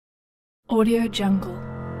Audio Jungle.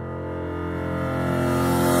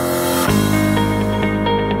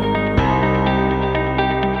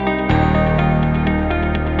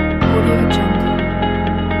 Audio Jungle.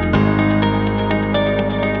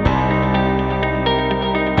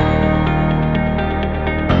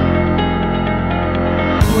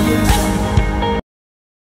 Audio Jungle.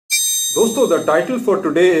 Dosto, the title for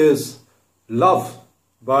today is Love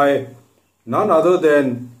by none other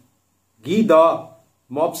than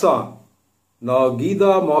Maupassant. Now,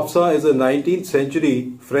 Maupassant is a 19th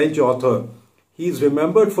century French author. He is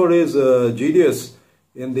remembered for his genius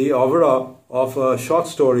in the oeuvre of short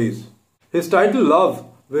stories. His title Love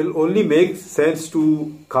will only make sense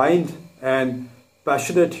to kind and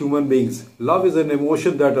passionate human beings. Love is an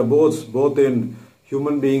emotion that abodes both in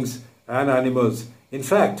human beings and animals. In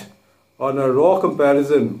fact, on a raw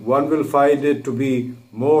comparison, one will find it to be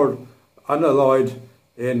more unalloyed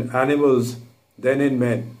in animals than in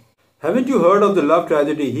men. Haven't you heard of the love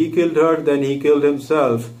tragedy? He killed her, then he killed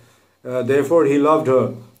himself. Therefore, he loved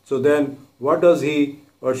her. So then, what does he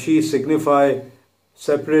or she signify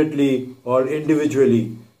separately or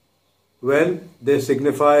individually? Well, they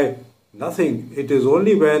signify nothing. It is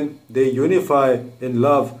only when they unify in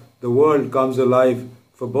love, the world comes alive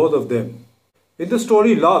for both of them. In the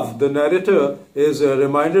story Love, the narrator is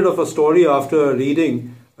reminded of a story after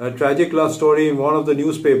reading a tragic love story in one of the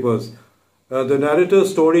newspapers. The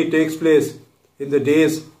narrator's story takes place in the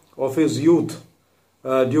days of his youth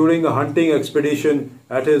during a hunting expedition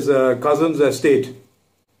at his cousin's estate.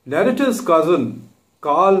 Narrator's cousin,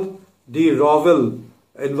 Carl de Roville,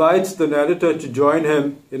 invites the narrator to join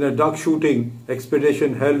him in a duck shooting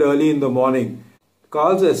expedition held early in the morning.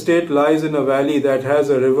 Carl's estate lies in a valley that has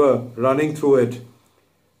a river running through it.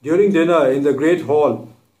 During dinner in the great hall,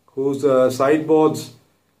 whose sideboards,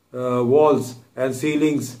 walls and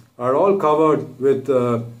ceilings are all covered with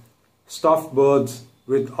stuffed birds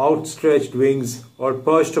with outstretched wings or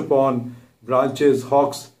perched upon branches,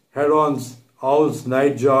 hawks, herons, owls,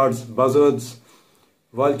 nightjars, buzzards,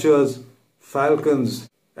 vultures, falcons,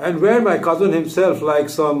 and where my cousin himself, like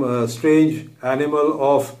some strange animal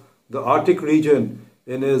of the Arctic region,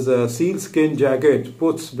 in his sealskin jacket,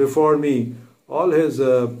 puts before me all his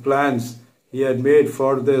plans he had made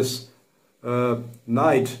for this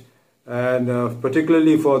night, and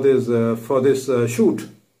particularly for this shoot.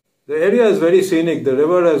 The area is very scenic. The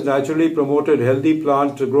river has naturally promoted healthy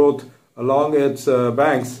plant growth along its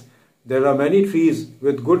banks. There are many trees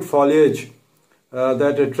with good foliage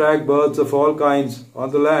that attract birds of all kinds on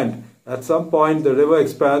the land. At some point, the river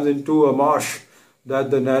expands into a marsh that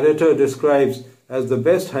the narrator describes as the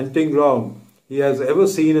best hunting ground he has ever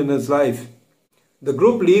seen in his life. The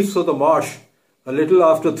group leaves for the marsh a little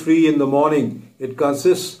after 3 in the morning. It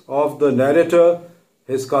consists of the narrator,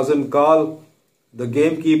 his cousin Carl, the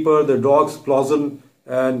gamekeeper, the dogs Plauson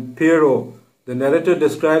and Pierrot. The narrator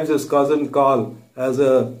describes his cousin Carl as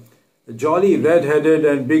a jolly, red-headed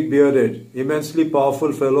and big-bearded, immensely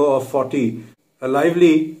powerful fellow of 40, a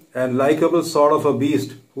lively and likable sort of a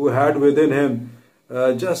beast who had within him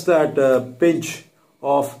just that pinch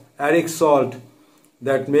of Eric salt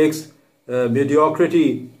that makes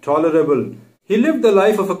mediocrity tolerable. He lived the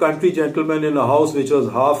life of a country gentleman in a house which was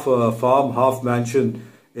half farm, half mansion,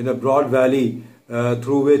 in a broad valley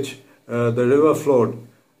through which the river flowed.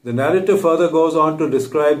 The narrator further goes on to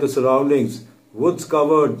describe the surroundings. Woods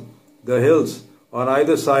covered the hills on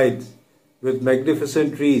either side with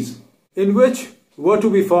magnificent trees, in which were to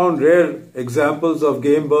be found rare examples of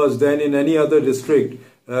game birds than in any other district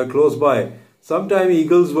close by. Sometimes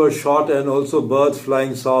eagles were shot and also birds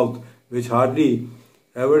flying south, which hardly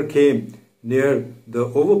ever came near the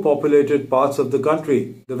overpopulated parts of the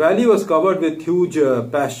country. The valley was covered with huge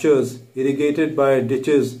pastures, irrigated by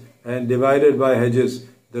ditches and divided by hedges.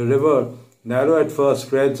 The river, narrow at first,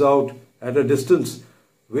 spreads out at a distance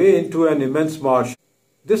way into an immense marsh.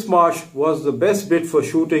 This marsh was the best bit for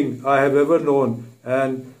shooting I have ever known,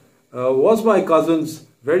 and was my cousin's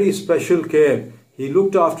very special care. He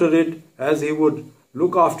looked after it as he would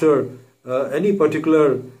look after any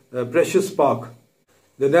particular precious spark.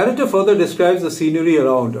 The narrator further describes the scenery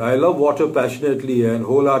around. I love water passionately and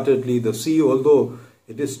wholeheartedly. The sea, although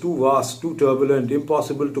it is too vast, too turbulent,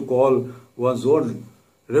 impossible to call one's own.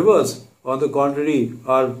 Rivers, on the contrary,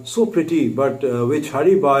 are so pretty, but which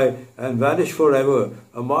hurry by and vanish forever.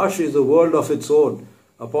 A marsh is a world of its own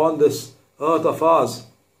upon this earth of ours.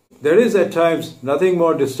 There is at times nothing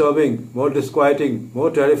more disturbing, more disquieting,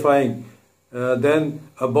 more terrifying than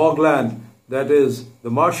a bogland, that is,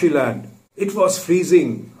 the marshy land. It was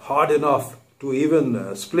freezing hard enough to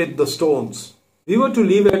even split the stones. We were to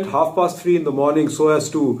leave at 3:30 in the morning so as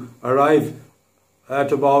to arrive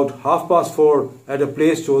at about 4:30 at a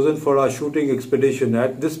place chosen for our shooting expedition.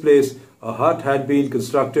 At this place, a hut had been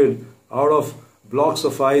constructed out of blocks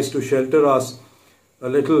of ice to shelter us a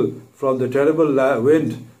little from the terrible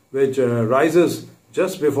wind which rises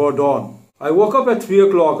just before dawn. I woke up at 3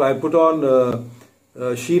 o'clock. I put on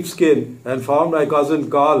sheepskin and found my cousin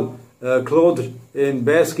Carl clothed in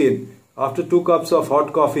bearskin. After 2 cups of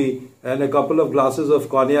hot coffee and a couple of glasses of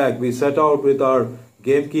cognac, we set out with our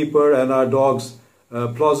gamekeeper and our dogs,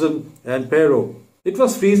 Maupassant and Pero. It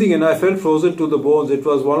was freezing and I felt frozen to the bones. It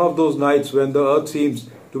was one of those nights when the earth seems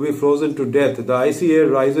to be frozen to death. The icy air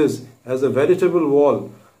rises as a veritable wall,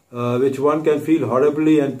 which one can feel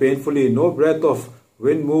horribly and painfully. No breath of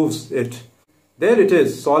wind moves it. There it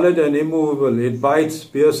is, solid and immovable. It bites,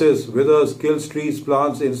 pierces, withers, kills trees,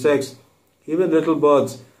 plants, insects, even little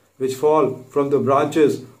birds, which fall from the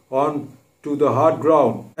branches on to the hard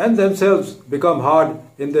ground, and themselves become hard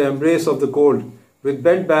in the embrace of the cold. With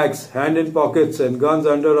bent backs, hand in pockets, and guns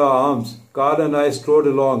under our arms, Carl and I strode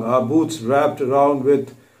along, our boots wrapped around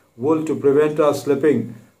with wool to prevent us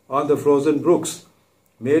slipping on the frozen brooks.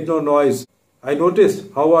 Made no noise. I noticed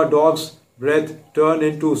how our dogs' breath turned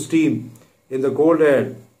into steam in the cold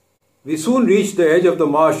air. We soon reached the edge of the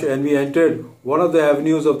marsh and we entered one of the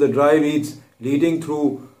avenues of the dry reeds leading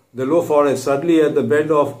through the low forest. Suddenly at the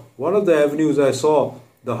bend of one of the avenues I saw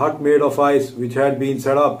the hut made of ice which had been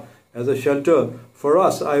set up as a shelter for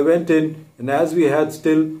us. I went in, and as we had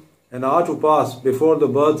still an hour to pass before the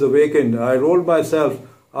birds awakened, I rolled myself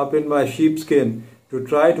up in my sheepskin to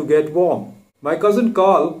try to get warm. My cousin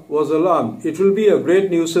Carl was alarmed. "It will be a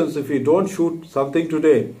great nuisance if we don't shoot something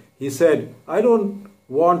today," he said. "I don't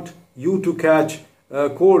want you to catch a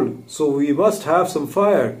cold, so we must have some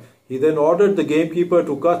fire." He then ordered the gamekeeper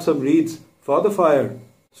to cut some reeds for the fire.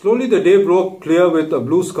 Slowly the day broke clear with a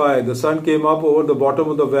blue sky. The sun came up over the bottom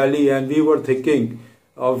of the valley and we were thinking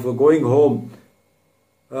of going home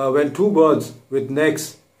when 2 birds with necks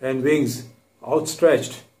and wings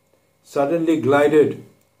outstretched suddenly glided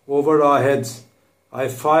over our heads. I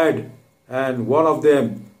fired, and one of them,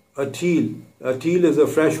 a teal is a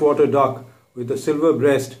freshwater duck with a silver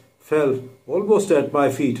breast, fell almost at my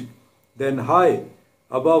feet. Then high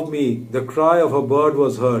above me the cry of a bird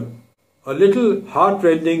was heard, a little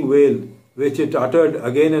heart-rending wail which it uttered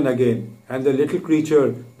again and again, and the little creature,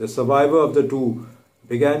 the survivor of the 2,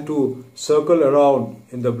 began to circle around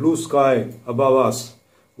in the blue sky above us,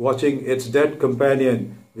 watching its dead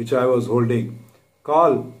companion which I was holding.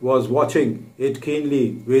 Carl was watching it keenly,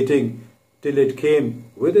 waiting till it came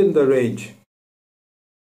within the range.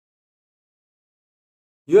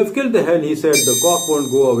 "You have killed the hen," he said. "The cock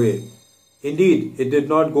won't go away." Indeed, it did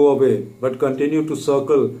not go away, but continued to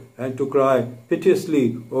circle and to cry piteously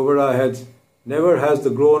over our heads. Never has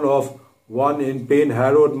the groan of one in pain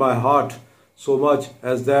harrowed my heart so much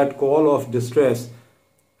as that call of distress,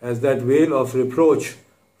 as that wail of reproach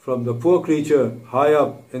from the poor creature high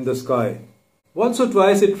up in the sky. Once or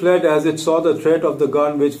twice it fled as it saw the threat of the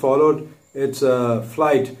gun which followed its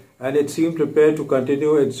flight, and it seemed prepared to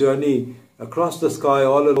continue its journey across the sky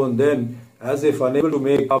all alone. Then, as if unable to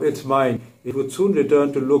make up its mind, it would soon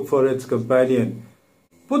return to look for its companion.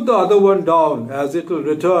 "Put the other one down, as it will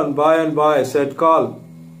return by and by," said Carl.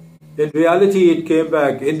 In reality, it came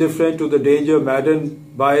back, indifferent to the danger,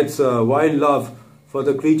 maddened by its wild love for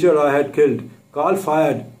the creature I had killed. Carl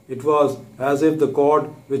fired. It was as if the cord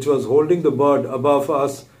which was holding the bird above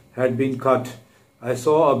us had been cut. I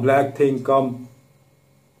saw a black thing come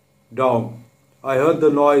down. I heard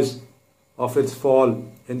the noise of its fall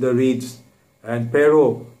in the reeds, and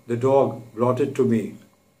Pero, the dog, brought it to me.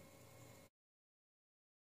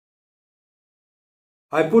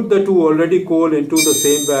 I put the 2 already cold into the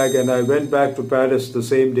same bag and I went back to Paris the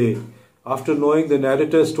same day. After knowing the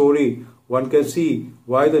narrator's story, one can see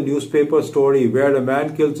why the newspaper story where a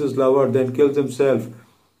man kills his lover then kills himself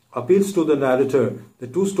appeals to the narrator. The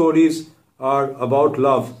 2 stories are about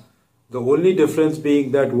love, the only difference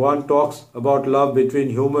being that one talks about love between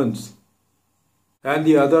humans and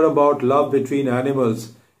the other about love between animals.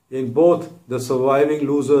 In both, the surviving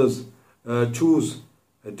losers choose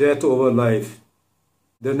death over life.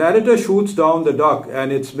 The narrator shoots down the duck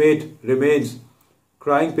and its mate remains,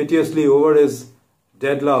 crying piteously over his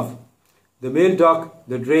dead love. The male duck,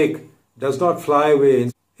 the drake, does not fly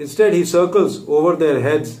away. Instead, he circles over their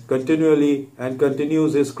heads continually and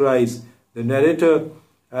continues his cries. The narrator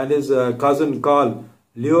and his cousin Carl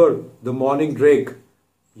lure the mourning drake,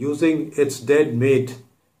 using its dead mate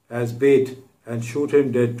as bait, and shoot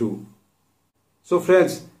him dead too. So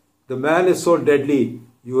friends, the man is so deadly.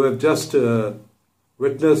 You have just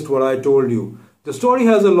witnessed what I told you. The story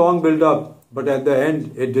has a long build-up but at the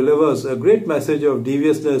end it delivers a great message of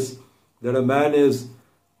deviousness that a man is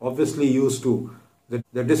obviously used to.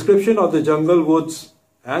 The description of the jungle, woods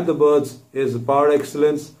and the birds is par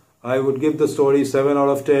excellence. I would give the story 7 out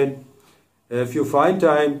of 10. If you find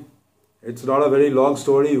time, it's not a very long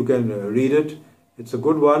story, you can read it. It's a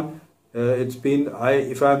good one.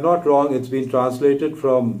 If I'm not wrong, it's been translated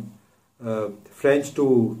from French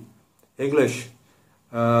to English.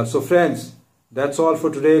 So friends, that's all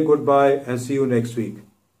for today. Goodbye and see you next week.